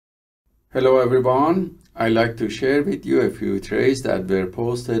Hello everyone, I'd like to share with you a few trades that were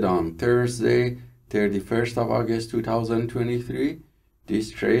posted on Thursday, 31st of August 2023.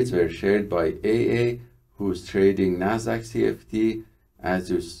 These trades were shared by AA, who's trading Nasdaq CFD.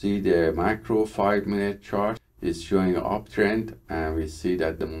 As you see, the macro 5-minute chart is showing an uptrend, and we see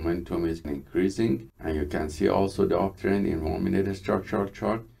that the momentum is increasing. And you can see also the uptrend in 1-minute structural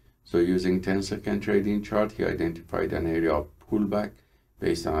chart. So using 10-second trading chart, he identified an area of pullback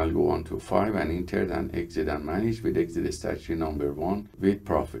based on Algo 125 and entered and exit and managed with exit strategy number 1 with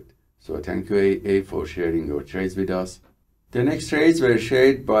profit. So thank you AA for sharing your trades with us. The next trades were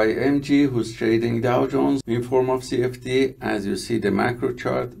shared by MG, who's trading Dow Jones in form of CFD. As you see, the macro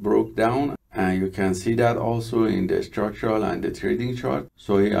chart broke down, and you can see that also in the structural and the trading chart.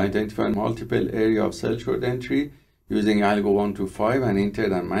 So he identified multiple area of sell short entry using Algo 125 and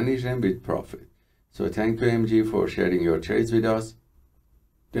entered and managed them with profit. So thank you MG for sharing your trades with us.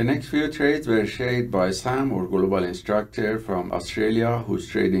 The next few trades were shared by Sam, or Global Instructor from Australia, who's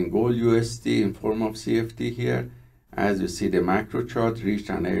trading Gold USD in form of CFD here. As you see, the macro chart reached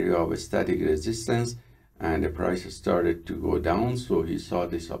an area of static resistance and the price started to go down. So he saw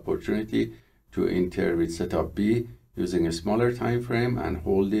this opportunity to enter with setup B using a smaller time frame and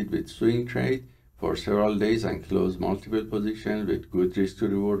hold it with swing trade for several days and close multiple positions with good risk to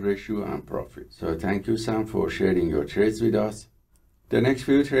reward ratio and profit. So thank you Sam for sharing your trades with us. The next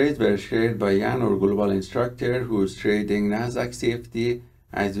few trades were shared by Jan, or Global Instructor, who is trading Nasdaq CFD.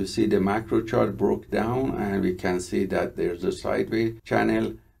 As you see, the macro chart broke down and we can see that there's a sideways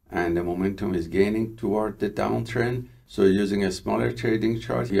channel and the momentum is gaining toward the downtrend. So using a smaller trading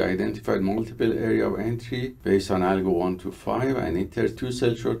chart, he identified multiple area of entry based on Algo 125 and entered 2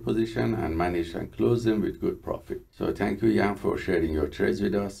 sell short position and managed and closed them with good profit. So thank you Jan for sharing your trades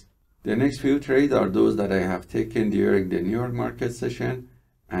with us. The next few trades are those that I have taken during the New York market session,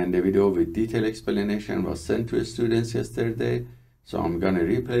 and the video with detailed explanation was sent to students yesterday, so I'm gonna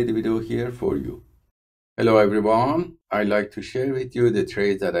replay the video here for you. Hello everyone, I'd like to share with you the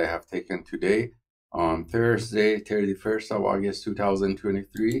trades that I have taken today on Thursday, 31st of August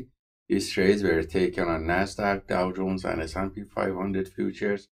 2023. These trades were taken on Nasdaq, Dow Jones and S&P 500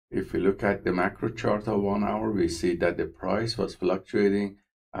 futures. If we look at the macro chart of 1 hour, we see that the price was fluctuating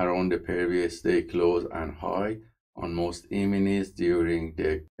around the previous day close and high on most E-minis during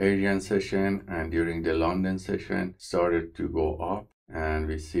the Asian session, and during the London session started to go up. And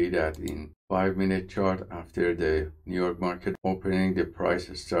we see that in 5-minute chart, after the New York market opening, the price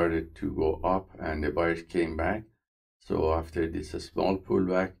started to go up and the buyers came back. So after this small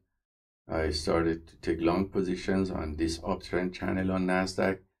pullback, I started to take long positions on this uptrend channel on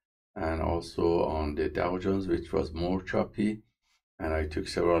Nasdaq and also on the Dow Jones, which was more choppy. And I took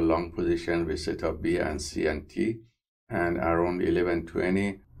several long positions with setup B and C and T. And around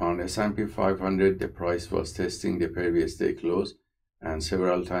 11:20 on S&P 500, the price was testing the previous day close and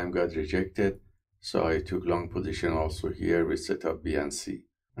several times got rejected. So I took long position also here with setup B and C.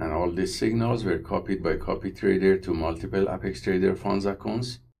 And all these signals were copied by copy trader to multiple Apex Trader funds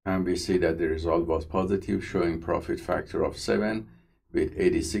accounts. And we see that the result was positive, showing profit factor of 7 with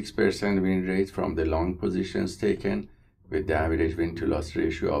 86% win rate from the long positions taken, with the average win to loss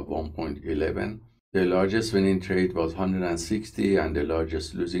ratio of 1.11. The largest winning trade was 160 and the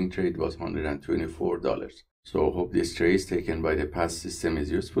largest losing trade was $124. So hope this trade taken by the PAAT system is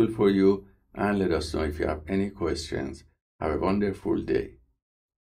useful for you, and let us know if you have any questions. Have a wonderful day.